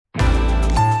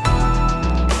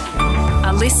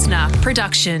listener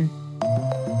production.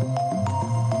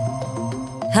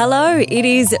 Hello, it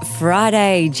is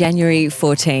Friday, January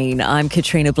 14. I'm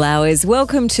Katrina Blowers.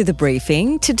 Welcome to The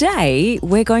Briefing. Today,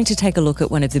 we're going to take a look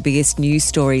at one of the biggest news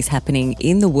stories happening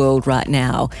in the world right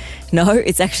now. No,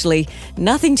 it's actually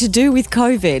nothing to do with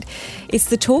COVID. It's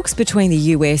the talks between the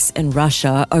US and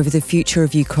Russia over the future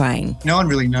of Ukraine. No one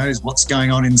really knows what's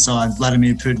going on inside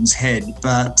Vladimir Putin's head,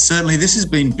 but certainly this has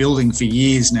been building for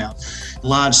years now.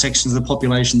 Large sections of the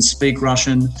population speak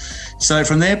Russian. So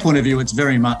from their point of view, it's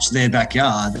very much their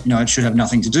backyard. It should have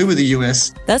nothing to do with the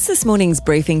US. That's this morning's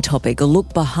briefing topic, a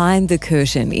look behind the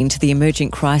curtain into the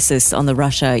emerging crisis on the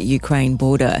Russia-Ukraine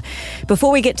border.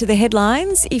 Before we get to the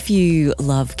headlines, if you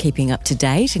love keeping up to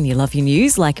date and you love your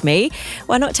news like me,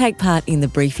 why not take part in the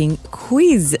briefing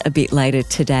quiz a bit later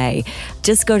today?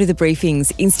 Just go to the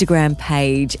briefing's Instagram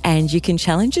page and you can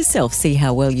challenge yourself, see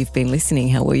how well you've been listening,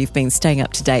 how well you've been staying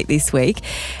up to date this week.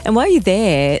 And while you're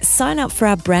there, sign up for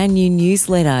our brand new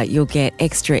newsletter. You'll get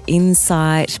extra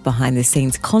insight, behind the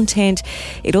scenes content.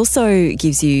 It also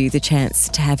gives you the chance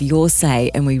to have your say,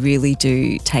 and we really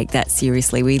do take that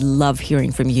seriously. We love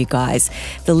hearing from you guys.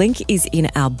 The link is in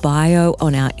our bio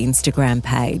on our Instagram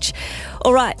page.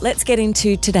 All right, let's get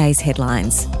into today's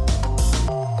headlines.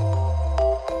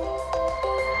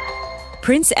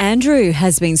 Prince Andrew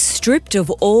has been stripped of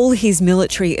all his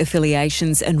military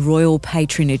affiliations and royal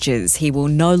patronages. He will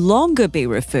no longer be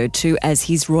referred to as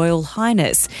His Royal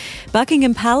Highness.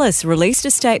 Buckingham Palace released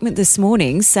a statement this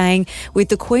morning saying, with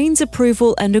the Queen's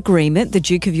approval and agreement, the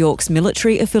Duke of York's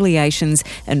military affiliations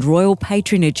and royal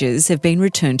patronages have been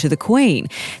returned to the Queen.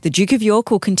 The Duke of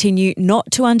York will continue not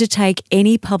to undertake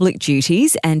any public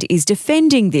duties and is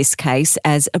defending this case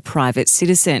as a private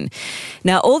citizen.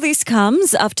 Now, all this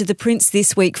comes after the Prince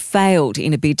this week failed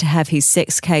in a bid to have his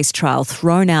sex case trial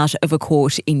thrown out of a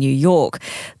court in New York.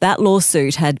 That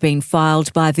lawsuit had been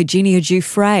filed by Virginia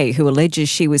Giuffre, who alleges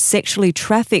she was sexually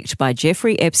trafficked by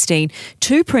Jeffrey Epstein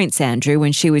to Prince Andrew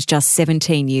when she was just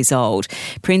 17 years old.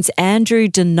 Prince Andrew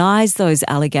denies those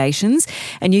allegations.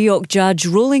 A New York judge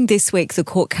ruling this week the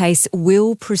court case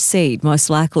will proceed, most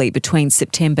likely between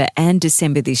September and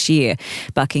December this year.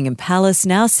 Buckingham Palace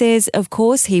now says, of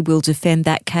course, he will defend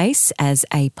that case as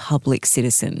a public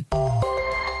citizen.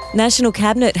 National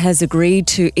Cabinet has agreed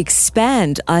to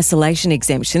expand isolation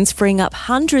exemptions, freeing up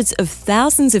hundreds of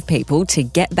thousands of people to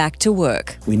get back to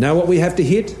work. We know what we have to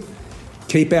hit: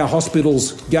 keep our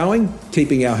hospitals going,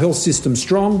 keeping our health system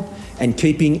strong, and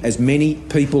keeping as many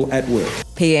people at work.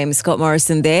 PM Scott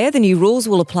Morrison there. The new rules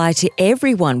will apply to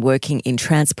everyone working in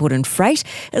transport and freight,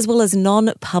 as well as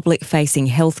non-public facing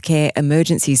healthcare,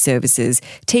 emergency services,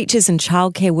 teachers and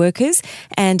childcare workers,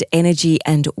 and energy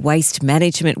and waste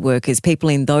management workers. People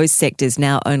in those sectors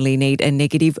now only need a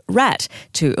negative RAT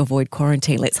to avoid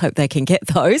quarantine. Let's hope they can get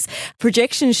those.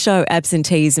 Projections show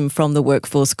absenteeism from the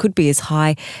workforce could be as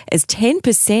high as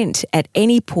 10% at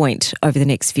any point over the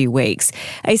next few weeks.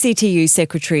 ACTU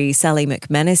Secretary Sally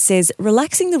McManus says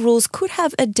relaxing the rules could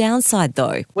have a downside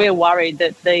though. We're worried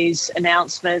that these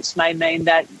announcements may mean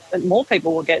that more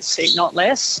people will get sick, not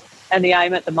less. And the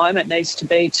aim at the moment needs to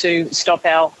be to stop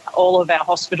all of our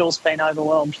hospitals being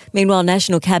overwhelmed. Meanwhile,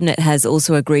 National Cabinet has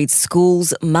also agreed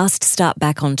schools must start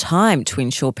back on time to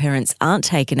ensure parents aren't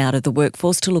taken out of the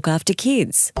workforce to look after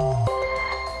kids.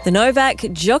 The Novak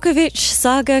Djokovic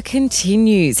saga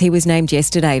continues. He was named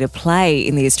yesterday to play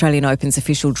in the Australian Open's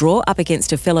official draw up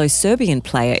against a fellow Serbian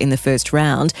player in the first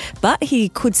round, but he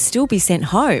could still be sent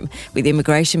home, with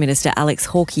Immigration Minister Alex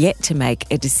Hawke yet to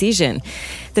make a decision.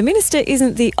 The minister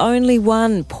isn't the only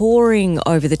one poring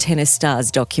over the tennis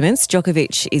star's documents.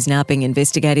 Djokovic is now being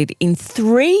investigated in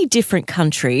 3 different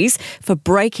countries for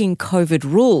breaking COVID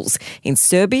rules. In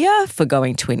Serbia, for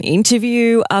going to an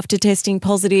interview after testing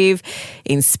positive.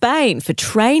 In Spain, for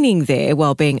training there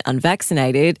while being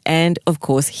unvaccinated. And, of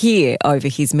course, here over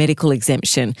his medical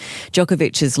exemption.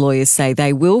 Djokovic's lawyers say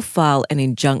they will file an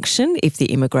injunction if the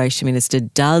immigration minister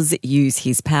does use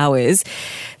his powers.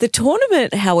 The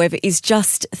tournament, however, is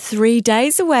just 3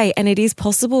 days away, and it is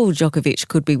possible Djokovic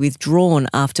could be withdrawn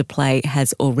after play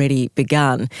has already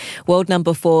begun. World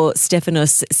number 4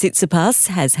 Stefanos Tsitsipas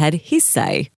has had his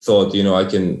say. Thought, I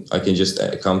can just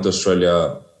come to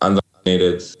Australia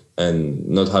unvaccinated and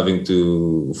not having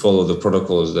to follow the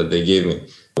protocols that they gave me,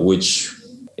 which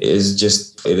is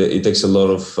just, it takes a lot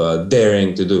of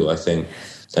daring to do, I think,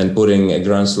 and putting a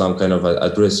Grand Slam kind of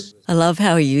at risk. I love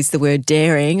how he used the word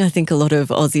daring. I think a lot of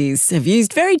Aussies have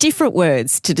used very different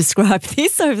words to describe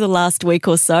this over the last week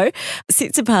or so.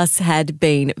 Tsitsipas had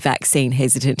been vaccine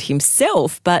hesitant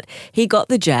himself, but he got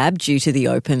the jab due to the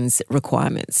Open's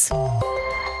requirements.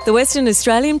 The Western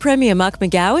Australian Premier Mark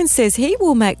McGowan says he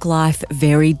will make life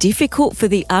very difficult for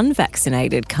the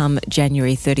unvaccinated come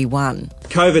January 31.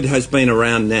 COVID has been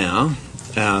around now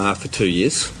for 2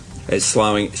 years. It's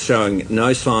showing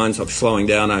no signs of slowing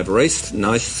down over East,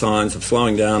 no signs of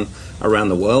slowing down around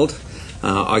the world.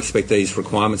 I expect these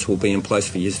requirements will be in place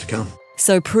for years to come.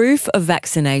 So proof of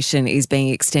vaccination is being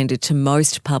extended to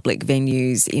most public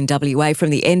venues in WA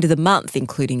from the end of the month,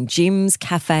 including gyms,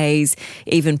 cafes,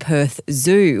 even Perth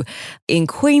Zoo. In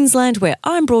Queensland, where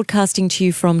I'm broadcasting to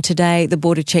you from today, the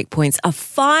border checkpoints are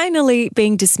finally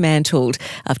being dismantled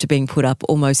after being put up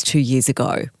almost 2 years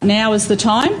ago. Now is the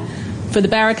time for the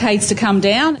barricades to come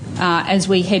down as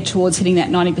we head towards hitting that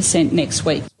 90% next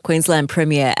week. Queensland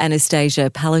Premier Anastasia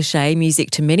Palaszczuk,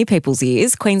 music to many people's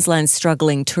ears. Queensland's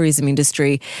struggling tourism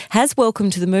industry has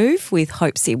welcomed the move, with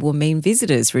hopes it will mean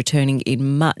visitors returning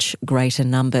in much greater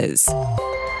numbers.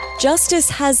 Justice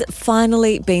has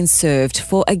finally been served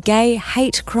for a gay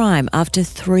hate crime after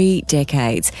 3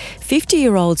 decades.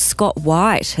 50-year-old Scott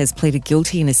White has pleaded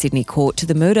guilty in a Sydney court to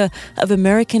the murder of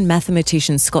American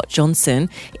mathematician Scott Johnson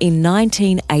in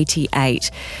 1988.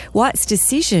 White's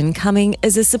decision coming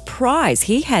as a surprise.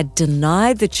 He had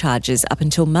denied the charges up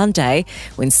until Monday,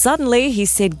 when suddenly he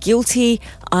said guilty,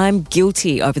 I'm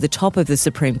guilty, over the top of the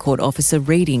Supreme Court officer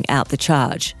reading out the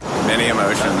charge. Many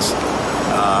emotions.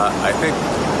 I think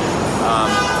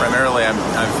primarily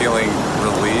I'm feeling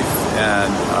relief,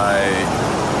 and I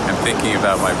am thinking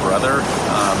about my brother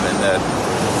and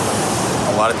that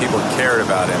a lot of people cared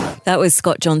about him. That was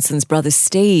Scott Johnson's brother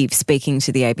Steve speaking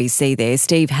to the ABC there.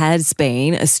 Steve has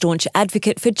been a staunch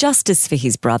advocate for justice for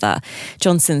his brother.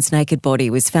 Johnson's naked body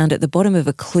was found at the bottom of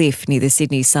a cliff near the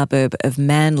Sydney suburb of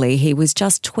Manly. He was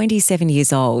just 27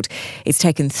 years old. It's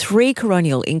taken 3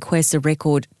 coronial inquests, a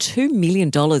record $2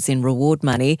 million in reward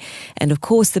money, and of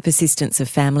course the persistence of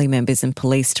family members and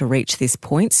police to reach this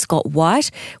point. Scott White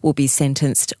will be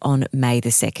sentenced on May the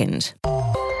 2nd.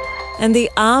 And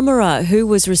the armourer who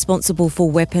was responsible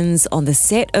for weapons on the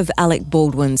set of Alec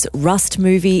Baldwin's Rust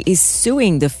movie is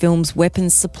suing the film's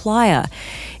weapons supplier.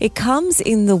 It comes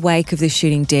in the wake of the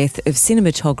shooting death of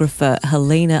cinematographer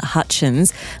Helena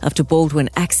Hutchins after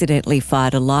Baldwin accidentally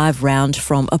fired a live round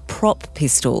from a prop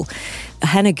pistol.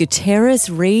 Hannah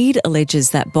Gutierrez-Reid alleges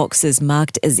that boxes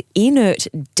marked as inert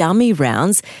dummy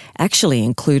rounds actually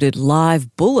included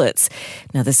live bullets.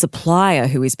 Now, the supplier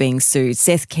who is being sued,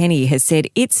 Seth Kenny, has said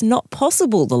it's not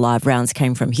possible the live rounds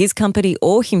came from his company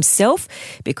or himself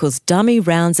because dummy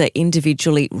rounds are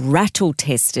individually rattle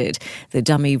tested. The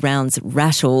dummy rounds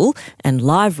rattle and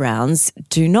live rounds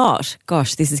do not.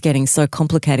 Gosh, this is getting so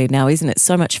complicated now, isn't it?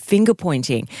 So much finger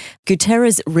pointing.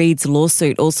 Gutierrez-Reid's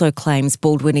lawsuit also claims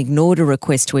Baldwin ignored a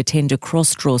request to attend a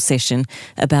cross-draw session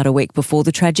about a week before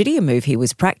the tragedy, a move he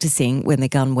was practicing when the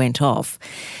gun went off.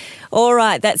 All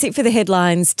right, that's it for the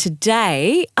headlines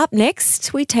today. Up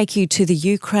next, we take you to the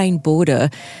Ukraine border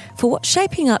for what's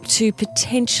shaping up to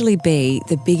potentially be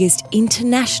the biggest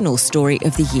international story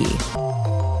of the year.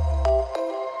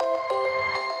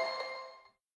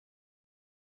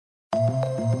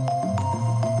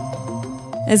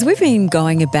 As we've been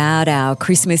going about our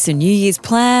Christmas and New Year's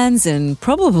plans and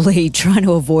probably trying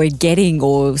to avoid getting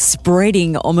or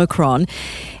spreading Omicron,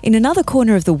 in another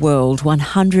corner of the world,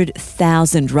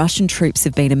 100,000 Russian troops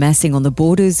have been amassing on the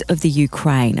borders of the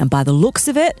Ukraine. And by the looks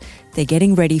of it, they're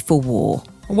getting ready for war.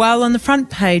 While on the front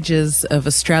pages of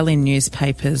Australian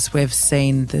newspapers, we've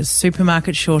seen the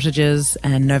supermarket shortages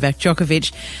and Novak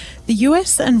Djokovic, the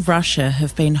US and Russia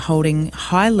have been holding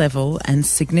high-level and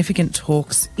significant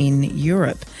talks in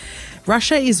Europe.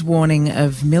 Russia is warning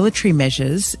of military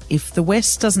measures if the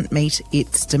West doesn't meet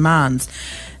its demands.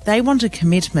 They want a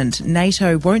commitment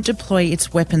NATO won't deploy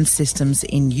its weapons systems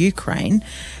in Ukraine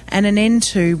and an end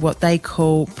to what they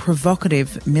call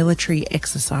provocative military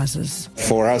exercises.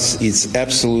 For us, it's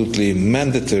absolutely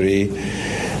mandatory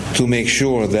to make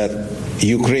sure that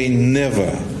Ukraine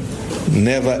never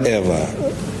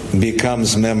ever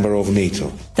becomes member of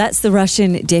NATO. That's the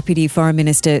Russian Deputy Foreign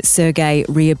Minister Sergei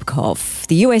Ryabkov.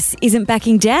 The US isn't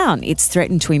backing down. It's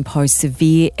threatened to impose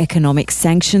severe economic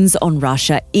sanctions on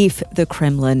Russia if the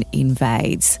Kremlin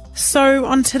invades. So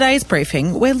on today's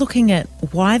briefing, we're looking at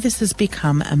why this has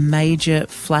become a major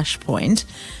flashpoint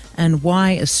and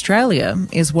why Australia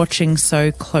is watching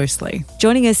so closely.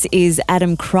 Joining us is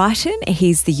Adam Crichton.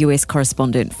 He's the US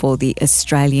correspondent for the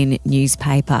Australian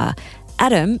newspaper.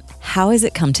 Adam, how has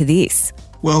it come to this?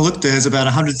 Well, look, there's about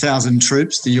 100,000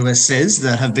 troops, the US says,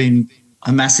 that have been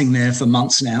amassing there for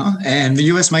months now. And the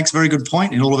US makes a very good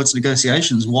point in all of its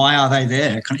negotiations. Why are they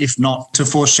there, if not to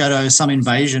foreshadow some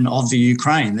invasion of the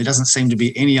Ukraine? There doesn't seem to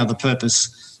be any other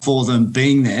purpose for them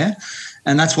being there.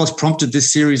 And that's what's prompted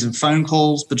this series of phone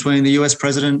calls between the US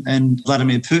president and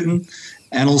Vladimir Putin,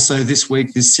 and also this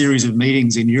week this series of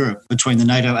meetings in Europe between the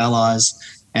NATO allies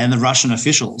and the Russian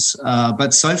officials.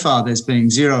 But so far there's been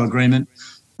zero agreement.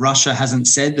 Russia hasn't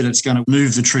said that it's going to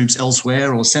move the troops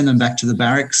elsewhere or send them back to the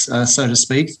barracks, so to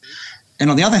speak. And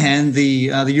on the other hand,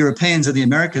 the Europeans and the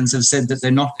Americans have said that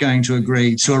they're not going to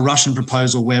agree to a Russian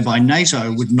proposal whereby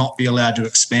NATO would not be allowed to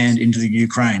expand into the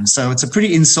Ukraine. So it's a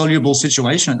pretty insoluble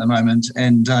situation at the moment,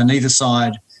 and neither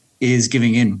side is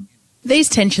giving in. These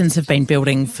tensions have been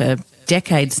building for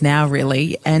decades now,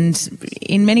 really, and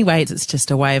in many ways it's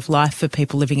just a way of life for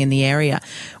people living in the area.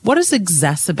 What has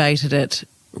exacerbated it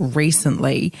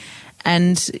recently,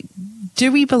 and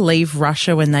do we believe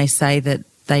Russia when they say that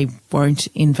they won't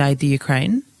invade the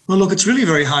Ukraine? Well, look, it's really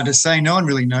very hard to say. No one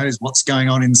really knows what's going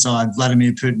on inside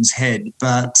Vladimir Putin's head,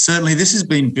 but certainly this has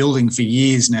been building for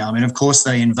years now. I mean, of course,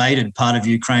 they invaded part of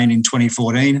Ukraine in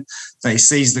 2014. They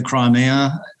seized the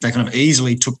Crimea. They kind of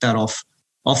easily took that off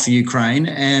the Ukraine.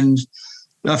 And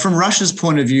from Russia's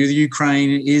point of view, the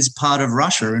Ukraine is part of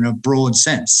Russia in a broad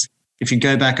sense. If you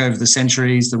go back over the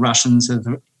centuries, the Russians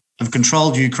have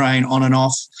controlled Ukraine on and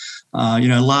off.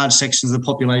 Large sections of the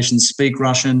population speak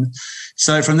Russian.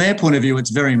 So from their point of view, it's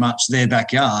very much their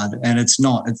backyard, and it's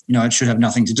not, it should have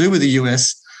nothing to do with the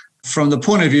US. From the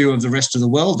point of view of the rest of the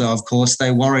world, though, of course,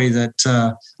 they worry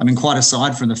that, quite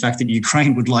aside from the fact that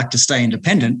Ukraine would like to stay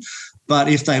independent, but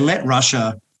if they let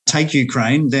Russia take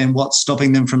Ukraine, then what's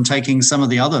stopping them from taking some of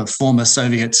the other former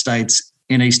Soviet states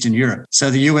in Eastern Europe? So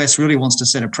the US really wants to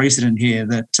set a precedent here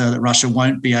that Russia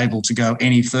won't be able to go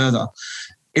any further.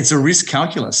 It's a risk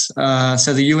calculus.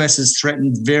 So the US has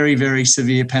threatened very, very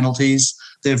severe penalties.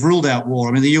 They've ruled out war.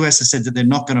 I mean, the US has said that they're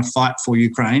not going to fight for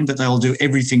Ukraine, but they'll do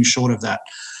everything short of that.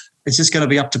 It's just going to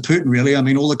be up to Putin, really. I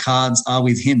mean, all the cards are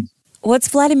with him. What's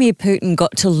Vladimir Putin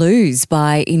got to lose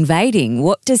by invading?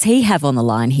 What does he have on the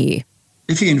line here?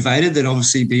 If he invaded, there'd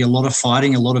obviously be a lot of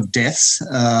fighting, a lot of deaths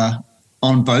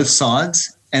on both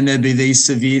sides, and there'd be these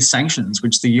severe sanctions,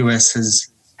 which the US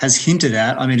has hinted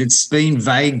at. I mean, it's been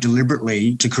vague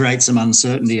deliberately to create some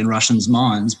uncertainty in Russians'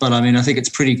 minds. But, I think it's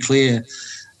pretty clear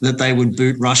that they would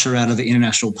boot Russia out of the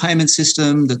international payment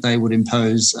system, that they would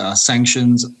impose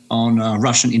sanctions on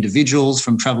Russian individuals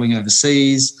from travelling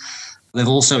overseas. They've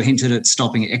also hinted at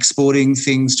stopping exporting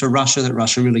things to Russia that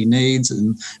Russia really needs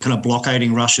and kind of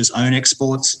blockading Russia's own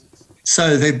exports.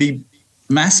 So there'd be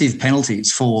massive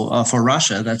penalties for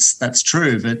Russia. That's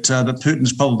true, but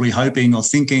Putin's probably hoping or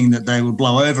thinking that they would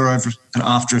blow over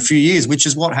after a few years, which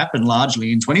is what happened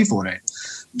largely in 2014.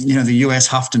 The US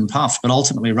huffed and puffed, but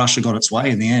ultimately Russia got its way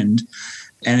in the end,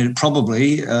 and it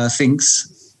probably thinks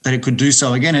that it could do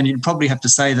so again. And you'd probably have to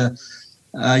say that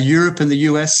Europe and the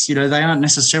US, they aren't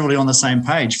necessarily on the same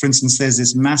page. For instance, there's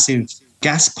this massive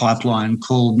gas pipeline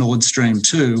called Nord Stream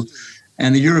 2,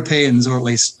 and the Europeans, or at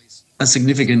least a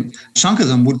significant chunk of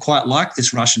them, would quite like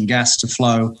this Russian gas to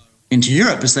flow into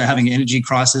Europe as they're having an energy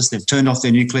crisis. They've turned off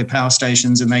their nuclear power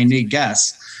stations and they need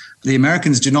gas. The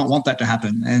Americans do not want that to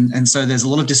happen. And so there's a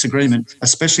lot of disagreement,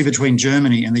 especially between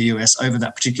Germany and the US over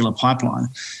that particular pipeline.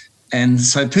 And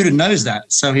so Putin knows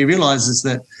that. So he realises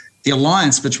that the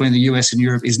alliance between the US and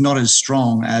Europe is not as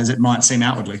strong as it might seem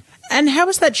outwardly. And how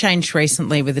has that changed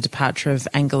recently with the departure of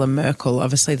Angela Merkel?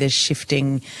 Obviously, there's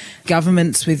shifting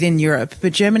governments within Europe,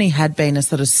 but Germany had been a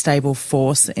sort of stable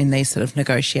force in these sort of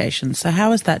negotiations. So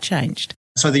how has that changed?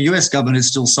 So the US government is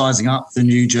still sizing up the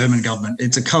new German government.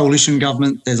 It's a coalition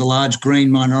government. There's a large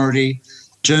Green minority.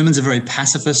 Germans are very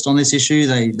pacifist on this issue.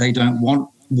 They don't want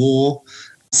war.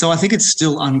 So I think it's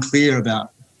still unclear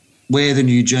about where the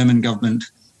new German government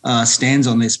stands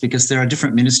on this, because there are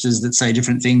different ministers that say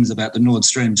different things about the Nord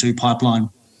Stream 2 pipeline.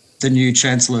 The new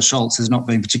Chancellor Scholz has not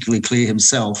been particularly clear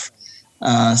himself.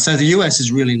 So the US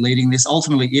is really leading this.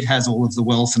 Ultimately, it has all of the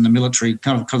wealth and the military,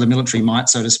 kind of the military might,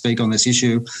 so to speak, on this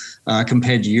issue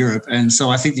compared to Europe. And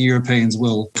so I think the Europeans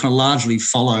will kind of largely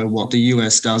follow what the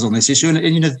US does on this issue.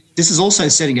 And this is also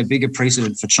setting a bigger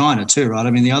precedent for China too, right? I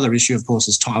mean, the other issue, of course,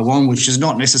 is Taiwan, which is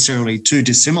not necessarily too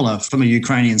dissimilar from a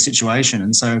Ukrainian situation.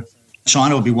 And so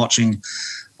China will be watching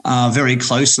very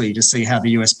closely to see how the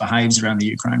US behaves around the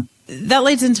Ukraine. That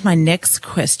leads into my next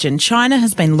question. China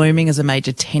has been looming as a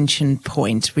major tension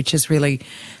point, which has really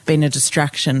been a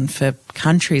distraction for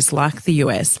countries like the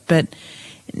US. But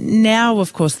Now,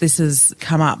 of course, this has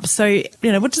come up. So,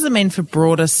 what does it mean for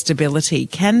broader stability?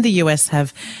 Can the US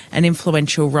have an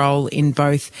influential role in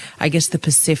both, I guess, the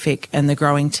Pacific and the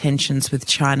growing tensions with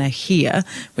China here,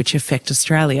 which affect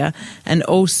Australia, and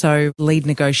also lead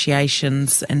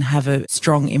negotiations and have a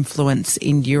strong influence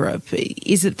in Europe?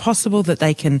 Is it possible that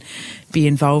they can be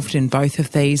involved in both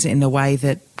of these in a way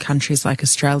that countries like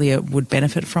Australia would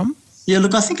benefit from? Yeah,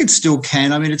 look, I think it still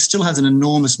can. I mean, it still has an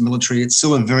enormous military. It's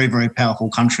still a very, very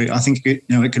powerful country. I think it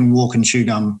can walk and chew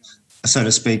gum, so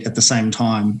to speak, at the same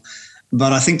time.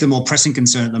 But I think the more pressing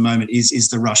concern at the moment is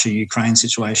the Russia-Ukraine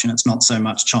situation. It's not so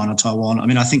much China-Taiwan. I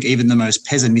mean, I think even the most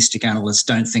pessimistic analysts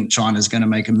don't think China's going to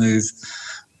make a move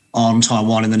on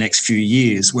Taiwan in the next few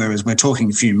years, whereas we're talking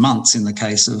a few months in the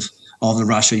case of the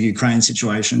Russia-Ukraine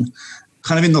situation.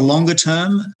 Kind of in the longer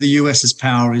term, the US's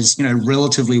power is,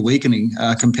 relatively weakening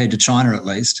compared to China at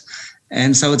least.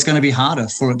 And so it's going to be harder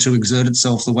for it to exert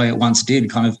itself the way it once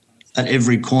did, kind of at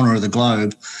every corner of the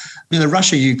globe. The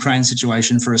Russia-Ukraine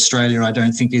situation for Australia, I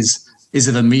don't think is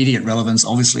of immediate relevance,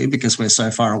 obviously, because we're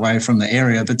so far away from the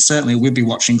area. But certainly we'd be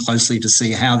watching closely to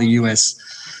see how the US,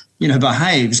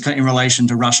 behaves in relation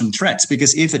to Russian threats.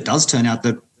 Because if it does turn out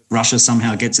that Russia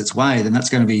somehow gets its way, then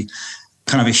that's going to be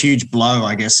kind of a huge blow,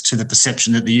 I guess, to the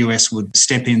perception that the US would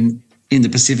step in the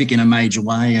Pacific in a major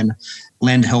way and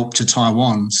lend help to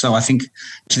Taiwan. So I think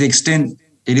to the extent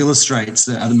it illustrates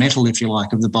the mettle, if you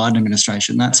like, of the Biden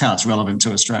administration, that's how it's relevant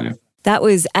to Australia. That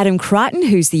was Adam Crichton,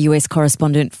 who's the US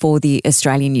correspondent for the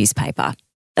Australian newspaper.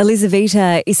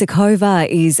 Elizaveta Isakova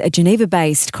is a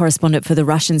Geneva-based correspondent for the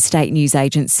Russian state news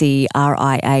agency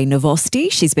RIA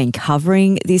Novosti. She's been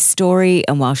covering this story,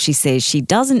 and while she says she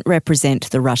doesn't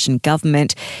represent the Russian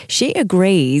government, she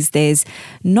agrees there's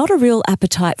not a real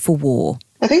appetite for war.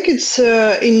 I think it's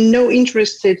in no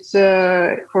interest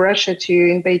for Russia to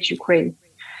invade Ukraine.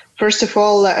 First of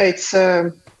all, it's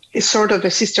sort of a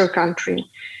sister country.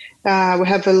 We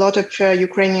have a lot of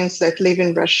Ukrainians that live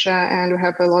in Russia, and we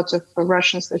have a lot of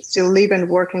Russians that still live and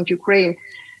work in Ukraine.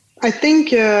 I think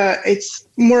it's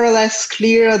more or less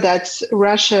clear that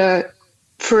Russia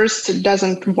first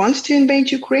doesn't want to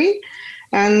invade Ukraine,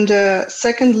 and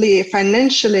secondly,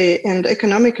 financially and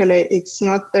economically, it's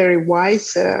not very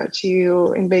wise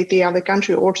to invade the other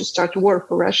country or to start war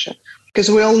for Russia.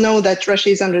 Because we all know that Russia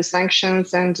is under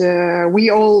sanctions, and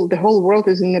the whole world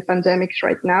is in a pandemic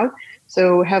right now.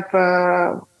 So we have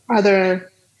other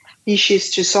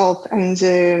issues to solve. And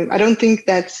I don't think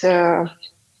that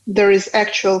there is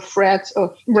actual threat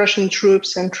of Russian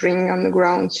troops entering on the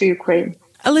ground to Ukraine.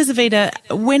 Elizaveta,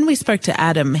 when we spoke to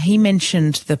Adam, he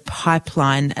mentioned the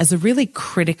pipeline as a really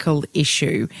critical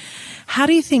issue. How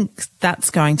do you think that's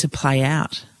going to play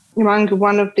out?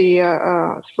 One of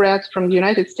the threats from the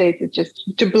United States is just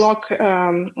to block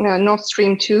Nord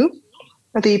Stream 2,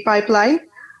 the pipeline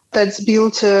that's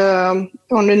built on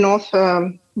the north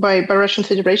by Russian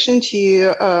Federation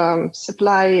to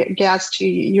supply gas to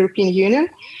European Union.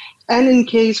 And in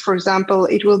case, for example,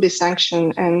 it will be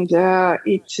sanctioned and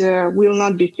it will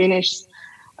not be finished,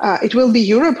 it will be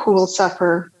Europe who will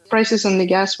suffer. Prices on the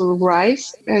gas will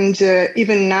rise. And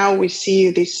even now we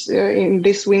see this in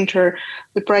this winter,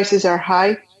 the prices are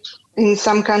high. In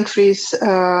some countries,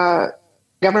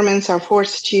 governments are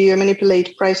forced to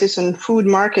manipulate prices on food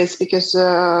markets because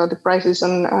the prices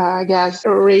on gas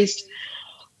are raised.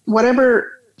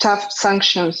 Whatever tough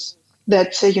sanctions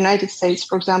that the United States,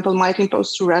 for example, might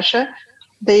impose to Russia,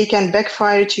 they can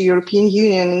backfire to European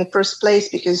Union in the first place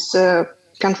because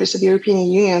countries of the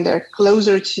European Union, they're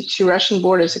closer to Russian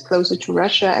borders, they're closer to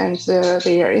Russia, and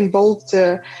they are involved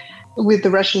with the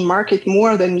Russian market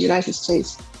more than the United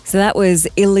States. So that was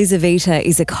Elizaveta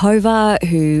Isakova,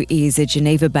 who is a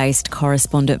Geneva-based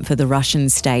correspondent for the Russian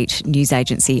state news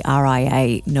agency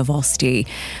RIA Novosti.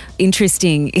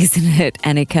 Interesting, isn't it,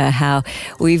 Annika, how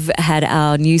we've had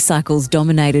our news cycles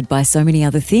dominated by so many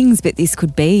other things, but this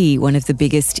could be one of the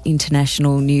biggest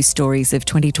international news stories of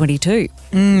 2022.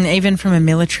 Even from a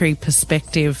military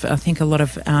perspective, I think a lot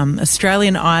of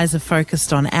Australian eyes are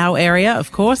focused on our area,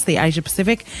 of course, the Asia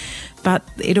Pacific. But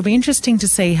it'll be interesting to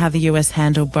see how the US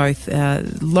handle both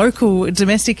local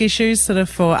domestic issues sort of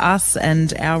for us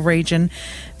and our region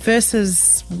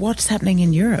versus what's happening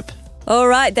in Europe. All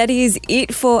right, that is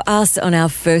it for us on our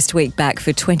first week back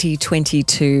for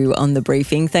 2022 on The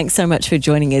Briefing. Thanks so much for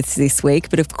joining us this week.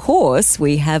 But of course,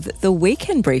 we have the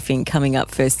weekend briefing coming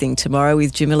up first thing tomorrow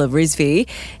with Jamila Rizvi.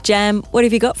 Jam, what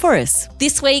have you got for us?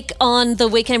 This week on the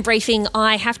weekend briefing,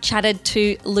 I have chatted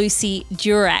to Lucy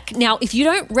Durack. Now, if you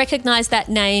don't recognise that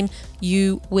name,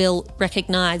 you will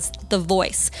recognise the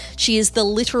voice. She is the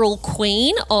literal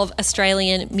queen of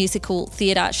Australian musical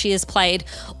theatre. She has played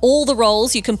all the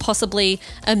roles you can possibly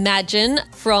imagine,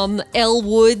 from Elle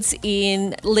Woods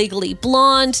in Legally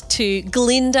Blonde to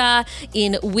Glinda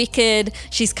in Wicked.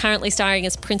 She's currently starring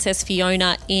as Princess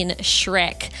Fiona in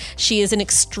Shrek. She is an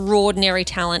extraordinary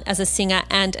talent as a singer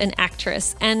and an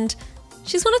actress, and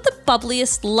she's one of the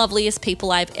bubbliest, loveliest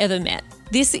people I've ever met.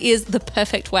 This is the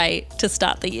perfect way to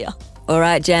start the year. All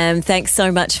right, Jam, thanks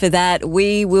so much for that.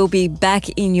 We will be back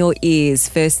in your ears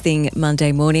first thing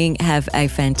Monday morning. Have a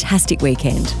fantastic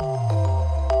weekend.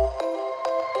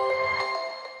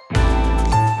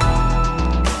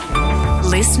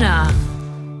 Listener.